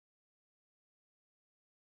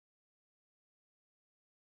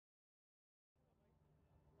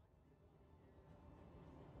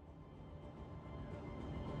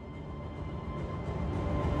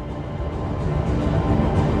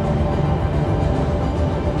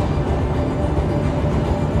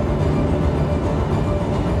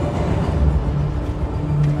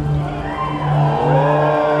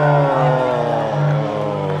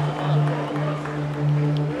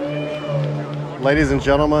Ladies and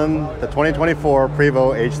gentlemen, the 2024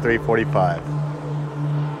 Prevost H3-45.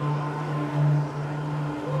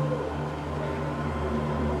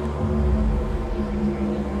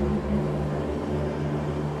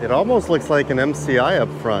 It almost looks like an MCI up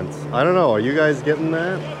front. I don't know, are you guys getting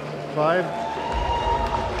that vibe?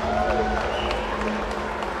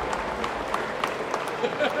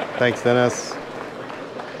 Thanks, Dennis.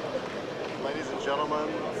 Ladies and gentlemen,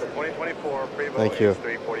 the 2024 Prevost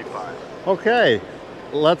H3-45. Okay,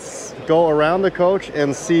 let's go around the coach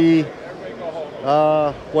and see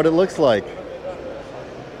what it looks like.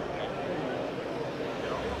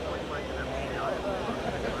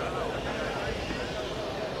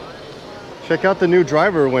 Check out the new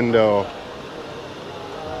driver window.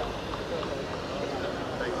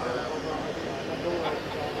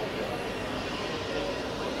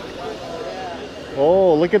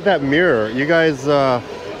 Oh, look at that mirror. You guys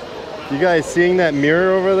seeing that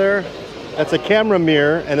mirror over there? That's a camera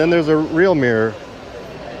mirror, and then there's a real mirror.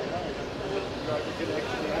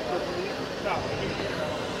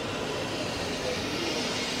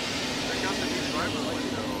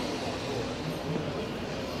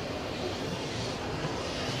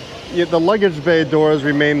 Yeah, the luggage bay doors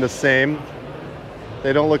remain the same.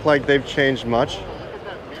 They don't look like they've changed much. Look at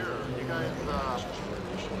that mirror. You guys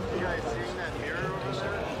seeing that mirror over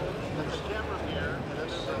there? That's a camera mirror.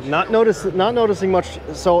 Not noticing much.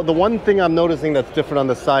 So the one thing I'm noticing that's different on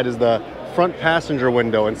the side is the front passenger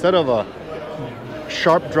window. Instead of a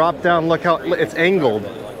sharp drop down, look how it's angled.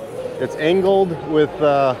 It's angled with.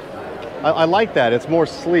 I like that. It's more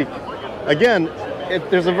sleek. Again.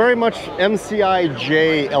 There's a very much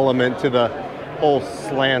MCI-J element to the whole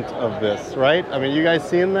slant of this, right? I mean, you guys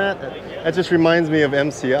seeing that? That just reminds me of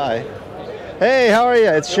MCI. Hey, how are you?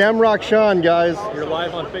 It's Shamrock Sean, guys. You're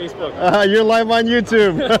live on Facebook. You're live on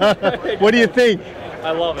YouTube. What do you think?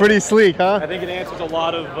 I love it. Pretty sleek, huh? I think it answers a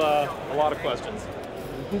lot of questions.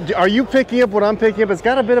 Are you picking up what I'm picking up? It's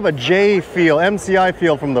got a bit of a J feel, MCI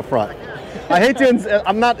feel from the front. I hate to,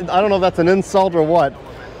 I don't know if that's an insult or what.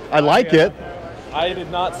 I like it. I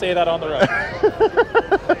did not say that on the record.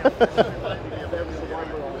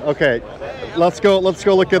 Okay, let's go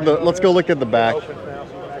look at the back.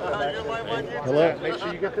 Hello. Make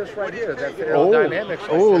sure you get this right here. That's aerodynamics.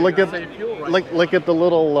 Oh, look at the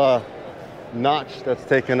little notch that's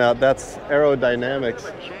taken out. That's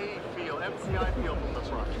aerodynamics.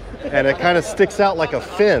 And it kind of sticks out like a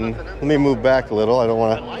fin. Let me move back a little. I don't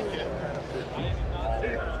want to.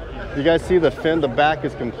 You guys see the fin? The back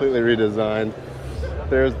is completely redesigned.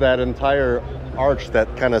 There's that entire arch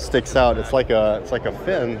that kind of sticks out. It's like a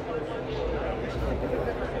fin.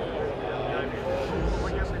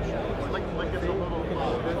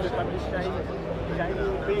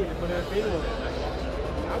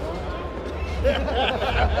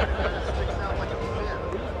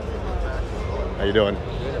 How you doing?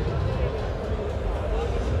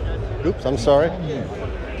 Oops, I'm sorry.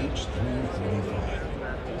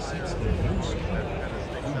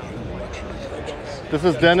 This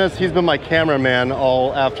is Dennis. He's been my cameraman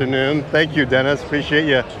all afternoon. Thank you, Dennis. Appreciate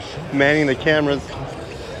you manning the cameras.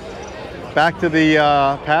 Back to the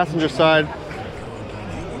passenger side.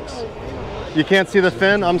 You can't see the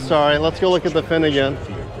fin? I'm sorry. Let's go look at the fin again.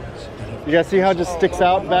 You guys see how it just sticks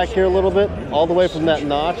out back here a little bit? All the way from that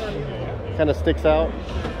notch. Kind of sticks out.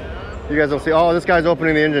 You guys don't see. Oh, this guy's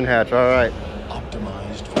opening the engine hatch. All right.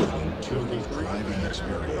 Optimized for the intuitive driving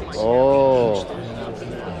experience. Oh.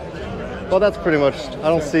 Well, that's pretty much, I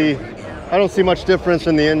don't see much difference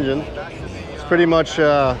in the engine. It's pretty much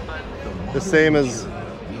the same as. The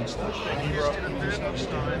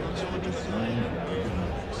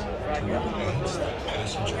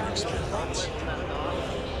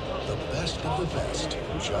best of the best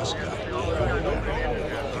just got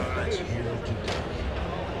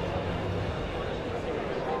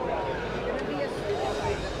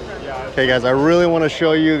Okay guys, I really want to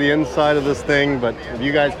show you the inside of this thing, but if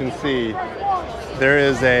you guys can see, there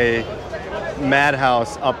is a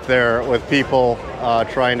madhouse up there with people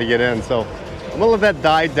trying to get in. So I'm gonna let that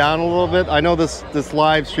die down a little bit. I know this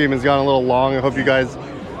live stream has gone a little long. I hope you guys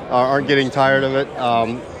aren't getting tired of it.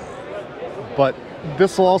 But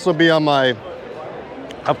this will also be on my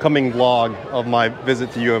upcoming vlog of my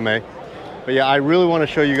visit to UMA. But yeah, I really want to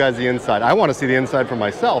show you guys the inside. I want to see the inside for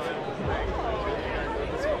myself.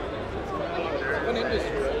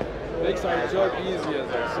 Makes our job easy, as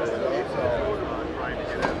I say.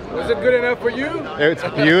 Was it good enough for you? It's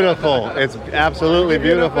beautiful. It's absolutely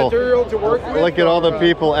beautiful. Material to work with? Look at all the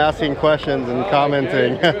people asking questions and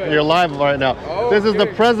commenting. Okay. You're live right now. Okay. This is the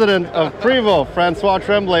President of Prevost, Francois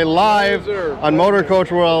Tremblay, live on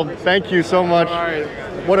Motorcoach World. Thank you so much. All right.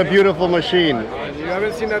 What a beautiful machine. You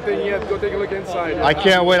haven't seen that thing yet. Go take a look inside. I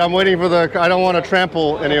can't wait. I'm waiting for the, I don't want to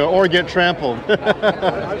trample anyone or get trampled.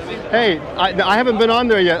 Hey, I haven't been on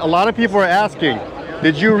there yet. A lot of people are asking,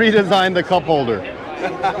 did you redesign the cup holder?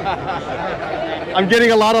 I'm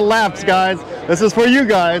getting a lot of laughs, guys. This is for you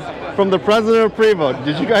guys from the President of Prevost.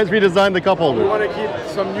 Did you guys redesign the cup holder? We want to keep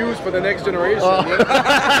some news for the next generation.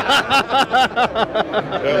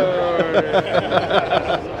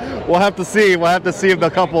 We'll have to see. We'll have to see if the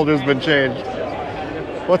cup holder's been changed.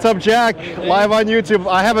 What's up, Jack? Live on YouTube.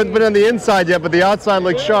 I haven't been on the inside yet, but the outside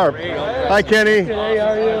looks sharp. Hi, Kenny. Hey, how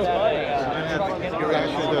are you?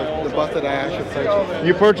 The bus that I actually purchased.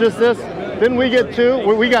 You purchased this? Didn't we get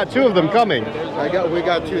two? We got two of them coming. We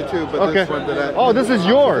got two too, but Okay. this one that I... Oh, this is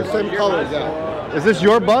yours. Same colors, yeah. Is this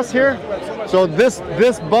your bus here? So this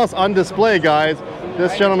bus on display, guys,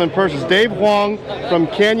 this gentleman purchased. Dave Huang from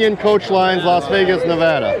Canyon Coach Lines, Las Vegas,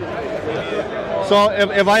 Nevada. So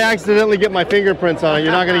if I accidentally get my fingerprints on it,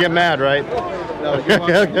 you're not going to get mad, right? No, you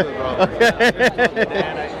want to do it, bro. Okay.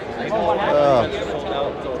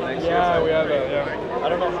 Yeah, we have that, yeah. I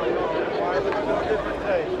don't know.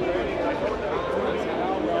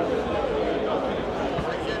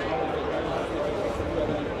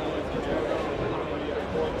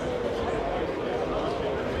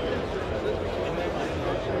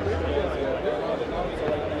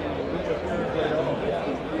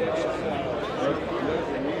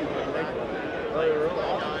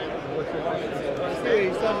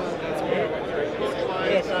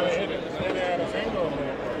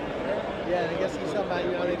 Yeah, I guess he's somebody,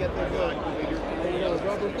 you know, they get their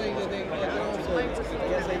rubber thing that they get on, so I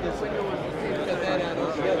guess they just cut that out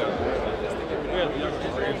altogether.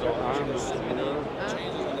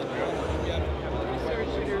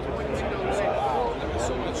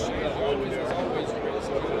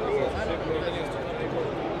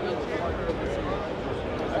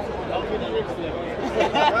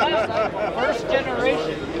 First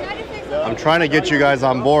generation. I'm trying to get you guys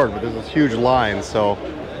on board, but there's this huge line, so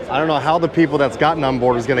I don't know how the people that's gotten on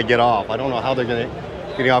board is going to get off. I don't know how they're going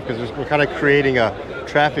to get off because we're kind of creating a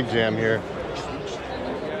traffic jam here.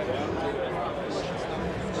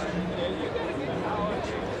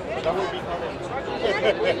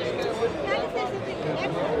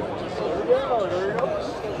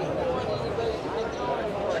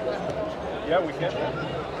 Yeah, we can.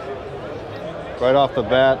 Right off the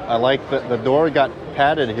bat, I like that the door got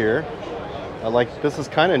padded here. I like, this is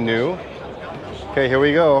kind of new. Okay, here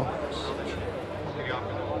we go.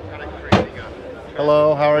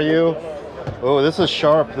 Hello, how are you? Oh, this is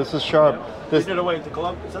sharp. This is sharp. This, You did away with the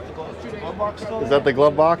glove. Is that the glove box still? is that the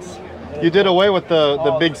glove box? You did away with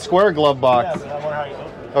the big square glove box. Yeah, I wonder how you do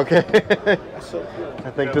it. Okay.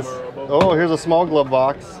 I think this. Oh, here's a small glove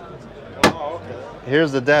box.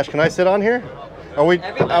 Here's the dash. Can I sit on here? Are we?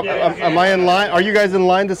 Am I in line? Are you guys in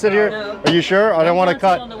line to sit here? Are you sure? I don't want to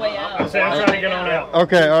cut. I'm trying to get on out.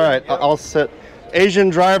 Okay, all right. I'll sit. Asian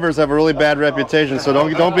drivers have a really bad reputation, so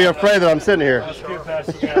don't be afraid that I'm sitting here.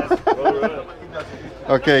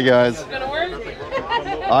 Okay, guys.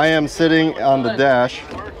 I am sitting on the dash.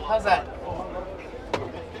 How's that?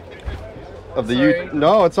 Of the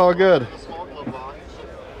No, it's all good.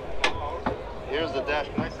 Here's the dash.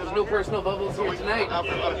 Can I sit There's no personal bubbles here tonight. Am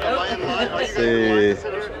I in line? Are you guys in line to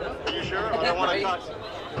sit here? Are you sure? I don't want to touch.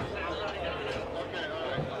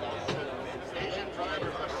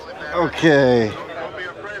 Okay. Don't be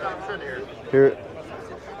afraid, I'm sitting here. Here,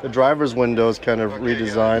 the driver's window is kind of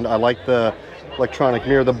redesigned. I like the electronic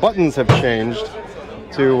mirror. The buttons have changed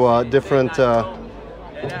to different.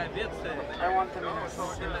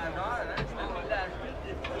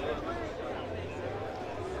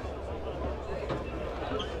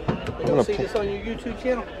 You don't see this on your YouTube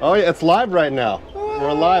channel? Oh yeah, it's live right now.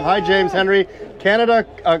 We're live. Hi, James Henry, Canada.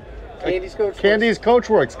 Candy's Coach. Candy's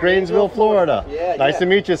Coachworks, Grainsville, Florida. Yeah, nice to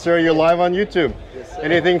meet you, sir. You're live on YouTube. Yes, sir.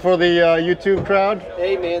 Anything for the YouTube crowd?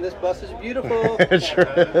 Hey man, this bus is beautiful. It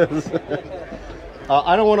sure is.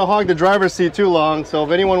 I don't want to hog the driver's seat too long, so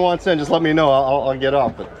if anyone wants in, just let me know. I'll get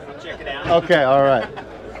off. But... I'll check it out. Okay, all right.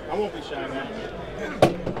 I won't be shy,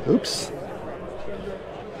 man. Oops.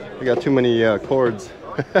 We got too many cords.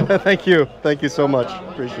 Thank you so much.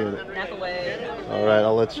 Appreciate it. All right,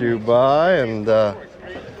 I'll let you by, and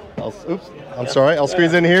oops, I'm sorry. I'll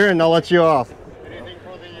squeeze in here, and I'll let you off. Anything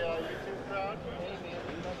for the YouTube crowd?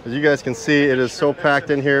 As you guys can see, it is so packed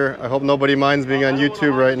in here. I hope nobody minds being on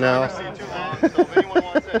YouTube right now.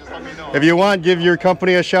 If you want, give your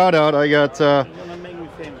company a shout out. I got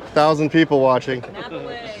 1,000 people watching.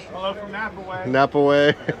 Hello from Napa. Napa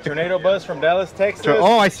Way. Tornado bus from Dallas, Texas.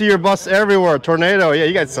 Oh, I see your bus everywhere. Tornado. Yeah,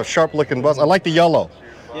 you got a sharp looking bus. I like the yellow.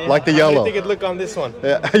 Like the How yellow. do you think it'd look on this one?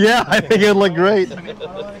 Yeah, yeah, I think it'd look great. You guys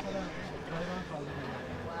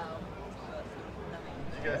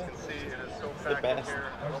can see it is so packed in here.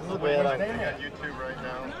 We're on YouTube right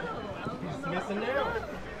now.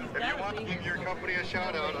 If you want to give your company a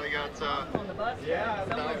shout out, I got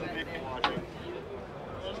 1,000 people watching.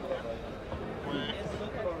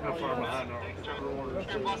 How far behind are we?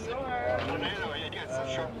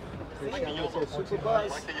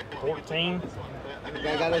 14.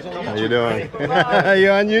 How you doing?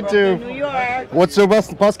 You on YouTube? New York. What's the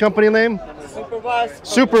bus company name? Superbus.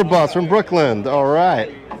 Superbus from Brooklyn. All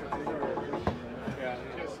right.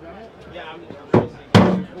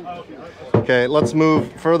 Okay, let's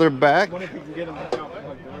move further back.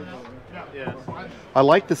 I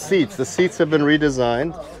like the seats. The seats have been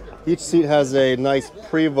redesigned. Each seat has a nice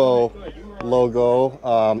Prevost logo.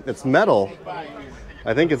 It's metal.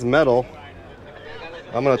 I think it's metal.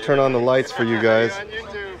 I'm gonna turn on the lights for you guys.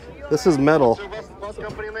 This is metal. Bus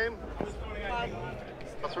company name?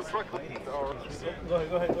 That's from Brooklyn. Go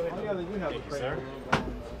ahead.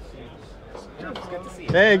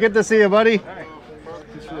 Hey, good to see you, buddy.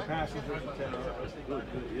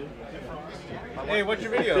 Hey, what's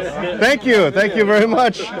your video? Thank you very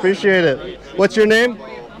much. Appreciate it. What's your name?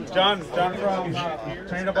 John from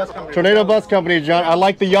Tornado Bus Company. Tornado Bus Company, John. I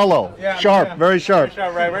like the yellow. Yeah, Sharp, yeah. very sharp.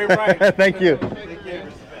 Very bright. Thank you.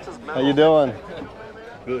 How you doing?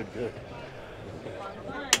 Good.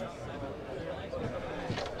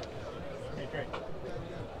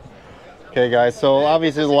 Okay, guys. So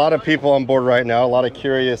obviously, there's a lot of people on board right now. A lot of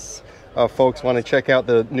curious folks want to check out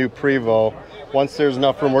the new Prevost. Once there's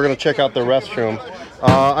enough room, we're going to check out the restroom.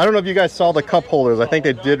 I don't know if you guys saw the cup holders. I think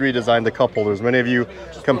they did redesign the cup holders. Many of you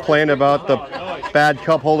complained about the bad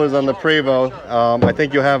cup holders on the Prevost. I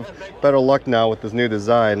think you'll have better luck now with this new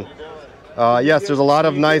design. Yes, there's a lot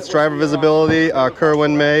of nice driver visibility.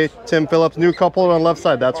 Kerwin May, Tim Phillips, new cup holder on the left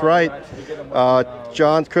side. That's right.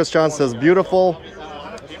 Chris John says beautiful.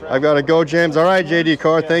 I've got to go, James. All right, JD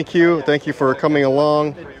Carr, thank you. Thank you for coming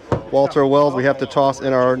along. Walter Wells, we have to toss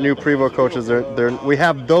in our new Prevost coaches. We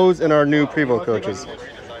have those in our new Prevost coaches.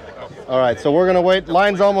 All right, so we're going to wait.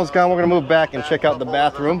 Line's almost gone. We're going to move back and check out the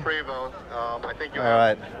bathroom. All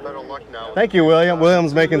right. Thank you, William.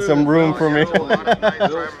 William's making some room for me.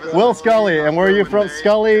 Will Scully, and where are you from?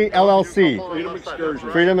 Scully LLC. Freedom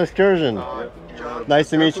Excursion. Freedom Excursion. Nice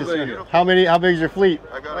to meet you, sir. How big is your fleet? We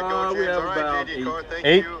have about 8.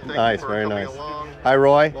 8? Nice, very nice. Hi,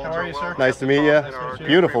 Roy. How are you, sir? Nice to meet you.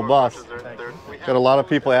 Beautiful bus. Got a lot of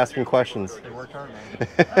people asking questions.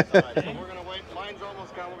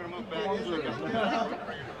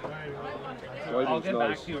 I'll get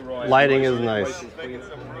back to you, Roy. Lighting is nice.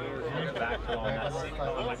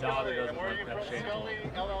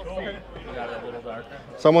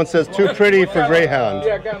 Someone says too pretty for Greyhound.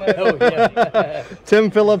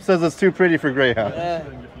 Tim Phillips says it's too pretty for Greyhound.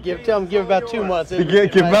 Tell them give about 2 months.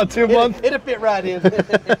 Give about 2 months? It'll fit right in.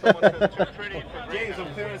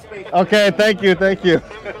 Okay, thank you.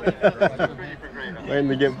 Waiting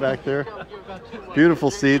to get back there. Beautiful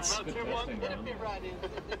seats.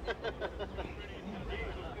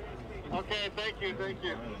 Okay, thank you.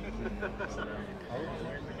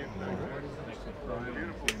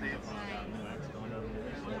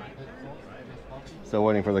 Still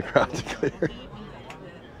waiting for the crowd to clear.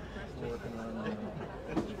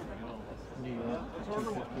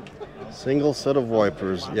 Single set of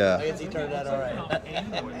wipers, yeah. I guess he turned out all right.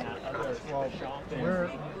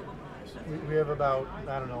 We have about,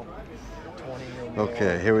 I don't know, 20.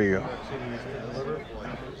 Okay, here we go.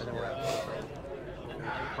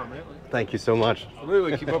 Thank you so much.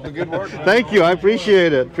 Really, keep up the good work. Thank you, I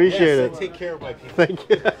appreciate it. Take care of my people. Thank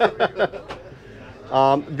you.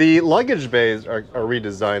 The luggage bays are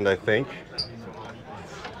redesigned, I think.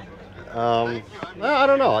 I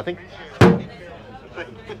don't know. I think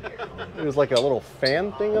there's like a little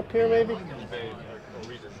fan thing up here, maybe.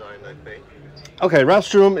 Okay,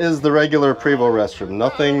 restroom is the regular Prevost restroom.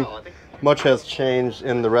 Nothing much has changed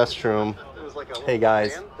in the restroom. Hey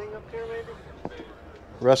guys.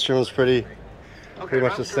 Restroom is pretty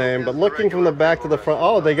much the same, but looking from the back to the front,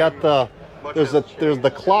 oh, they got there's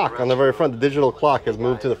the clock on the very front. The digital clock has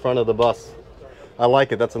moved to the front of the bus. I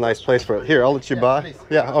like it. That's a nice place for it. Here, I'll let you buy.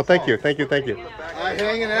 Yeah. Oh, thank you. Hanging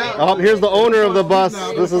out. Oh, here's the owner of the bus.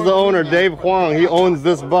 This is the owner, Dave Huang. He owns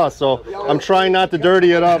this bus, so I'm trying not to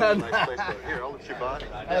dirty it up. Here, I'll let you buy.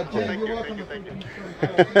 Thank you. Here's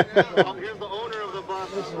the owner of the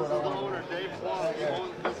bus. This is the owner, Dave Huang. He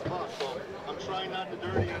owns this bus, so I'm trying not to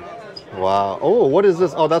dirty it up. Wow. Oh, what is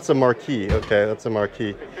this? Oh, that's a marquee. Okay, that's a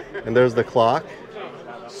marquee. And there's the clock.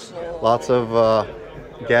 Lots of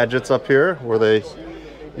gadgets up here where they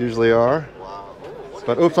Usually are.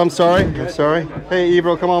 But oops, I'm sorry. I'm sorry. Hey,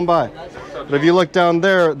 Ebro, come on by. But if you look down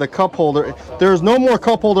there, the cup holder, there's no more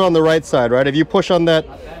cup holder on the right side, right? If you push on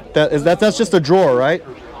that's just a drawer, right?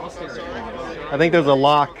 I think there's a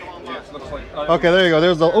lock. Okay, there you go.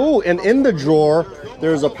 There's the, oh, and in the drawer,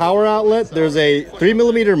 there's a power outlet. There's a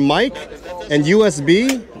 3mm mic and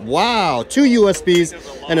USB. Wow, 2 USBs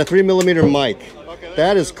and a 3mm mic.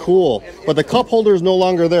 That is cool. But the cup holder is no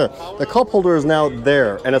longer there. The cup holder is now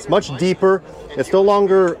there, and it's much deeper. It's no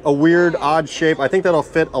longer a weird, odd shape. I think that'll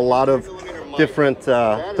fit a lot of different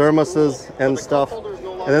thermoses and stuff.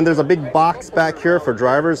 And then there's a big box back here for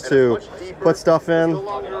drivers to put stuff in.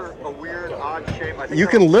 You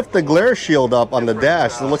can lift the glare shield up on the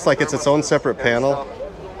dash. It looks like it's its own separate panel.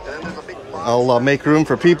 I'll make room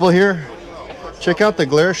for people here. Check out the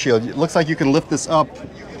glare shield. It looks like you can lift this up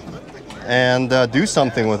and do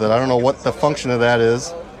something with it. I don't know what the function of that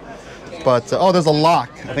is. But, oh, there's a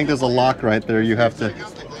lock. I think there's a lock right there. You have to.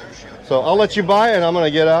 So I'll let you by, and I'm going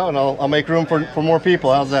to get out, and I'll make room for more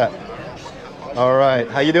people. How's that? All right.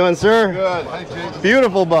 How you doing, sir? Good. Hi, James.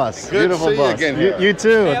 Beautiful bus. Good Beautiful to see bus. you again. You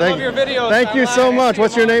too. Hey, I love your videos. Thank you so much.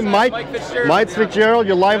 What's your name? Mike Fitzgerald.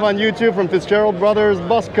 You're live on YouTube from Fitzgerald Brothers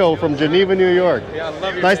Bus Co. from Geneva, New York. Yeah, I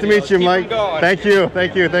love your nice videos. to meet you, Keep Mike. them going. Thank you.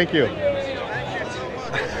 Thank you. Thank you.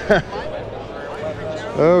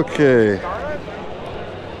 Okay.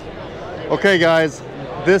 Okay, guys.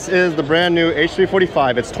 This is the brand new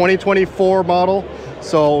H3-45. It's 2024 model,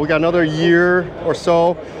 so we got another year or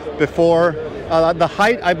so before. The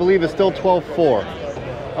height, I believe, is still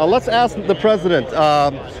 12.4. Let's ask the president.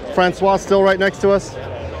 Francois still right next to us.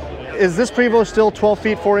 Is this Prevost still 12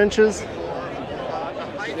 feet 4 inches?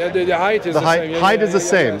 Yeah, the height is the same. Height is the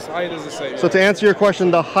same. Yes, height is the same. So to answer your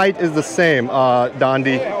question, the height is the same,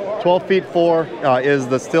 Dondi. 12 feet 4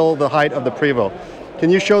 is still the height of the Prevost. Can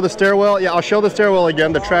you show the stairwell? Yeah, I'll show the stairwell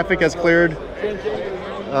again. The traffic has cleared.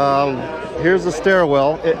 Here's the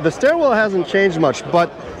stairwell. The stairwell hasn't changed much,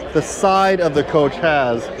 but the side of the coach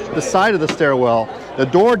has. The side of the stairwell. The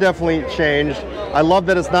door definitely changed. I love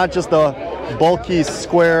that it's not just a bulky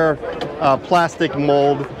square plastic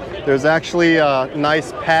mold. There's actually a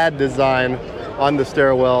nice pad design on the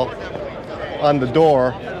stairwell, on the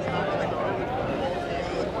door.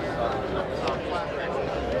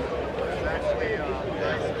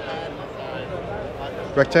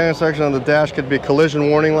 Rectangular section on the dash could be collision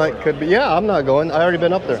warning light. Could be. Yeah, I'm not going. I already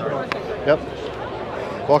been up there. Yep.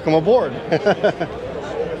 Welcome aboard.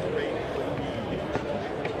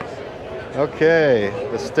 Okay,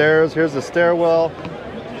 the stairs. Here's the stairwell.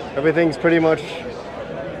 Everything's pretty much.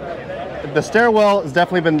 The stairwell has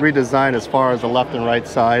definitely been redesigned as far as the left and right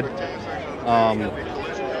side.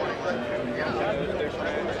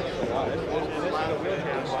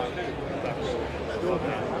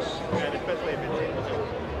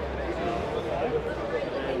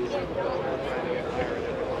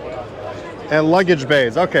 And luggage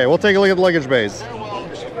bays. Okay, we'll take a look at the luggage bays.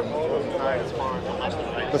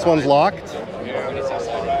 This one's locked?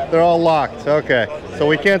 They're all locked. Okay. So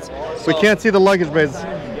we can't see the luggage bays.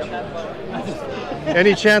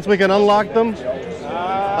 Any chance we can unlock them?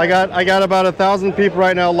 I got about 1,000 people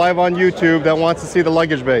right now live on YouTube that wants to see the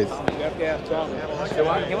luggage bays.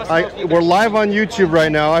 We're live on YouTube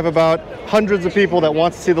right now. I have about hundreds of people that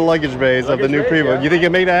want to see the luggage bays of the new Prevost. You think you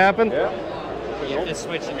can make that happen? Hit the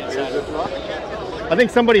switch and inside. I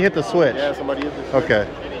think somebody hit the switch. Yeah, somebody hit the switch. Okay.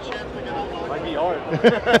 Might be hard.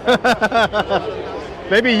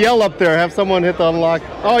 Maybe yell up there, have someone hit the unlock.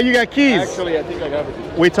 Oh, you got keys. Actually, I think I have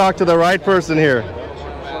it. We talked to the right person here.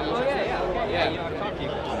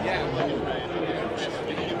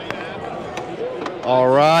 All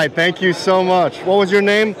right, thank you so much. What was your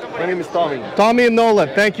name? My name is Tommy. Tommy and Nolan.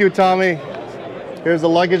 Thank you, Tommy. Here's the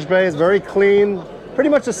luggage bay. It's very clean. Pretty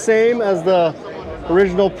much the same as the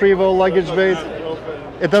original Prevost luggage bays.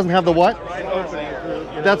 It doesn't have the what?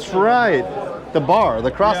 That's right. The bar,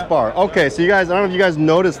 the crossbar. Okay, so you guys, I don't know if you guys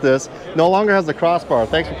noticed this, no longer has the crossbar.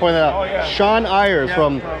 Thanks for pointing that out. Sean Ayers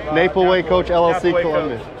from Maple Way Coach LLC,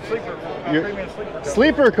 Columbia.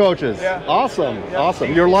 Sleeper coaches. Awesome,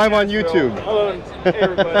 awesome. You're live on YouTube. Hello,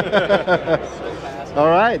 everybody. All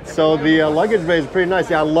right, so the luggage bay is pretty nice.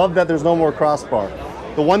 Yeah, I love that there's no more crossbar.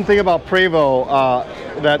 The one thing about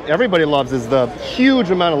Prevost that everybody loves is the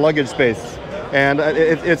huge amount of luggage space, and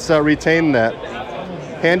it's retained that.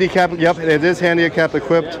 Handicap, yep, it is handicap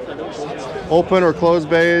equipped. Open or closed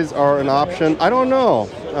bays are an option. I don't know.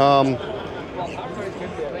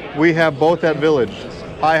 We have both at Village.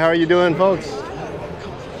 Hi, how are you doing, folks?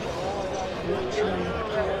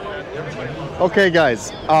 Okay,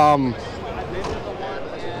 guys.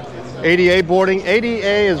 ADA boarding.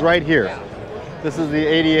 ADA is right here. This is the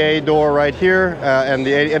 80A door right here, and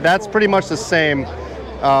the 80, that's pretty much the same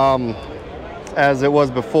as it was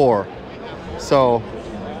before. So,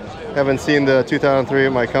 haven't seen the 2003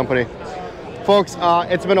 at my company. Folks,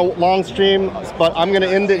 it's been a long stream, but I'm going to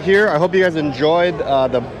end it here. I hope you guys enjoyed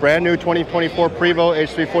the brand new 2024 Prevost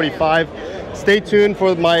H3-45. Stay tuned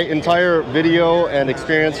for my entire video and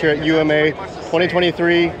experience here at UMA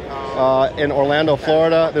 2023 in Orlando,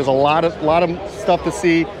 Florida. There's a lot of stuff to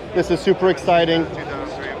see. This is super exciting.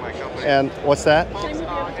 And what's that?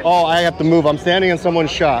 Oh, I have to move. I'm standing in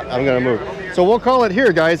someone's shot. I'm going to move. So we'll call it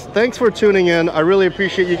here, guys. Thanks for tuning in. I really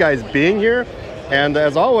appreciate you guys being here. And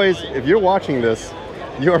as always, if you're watching this,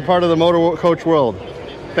 you are part of the motor coach world.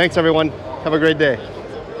 Thanks, everyone. Have a great day.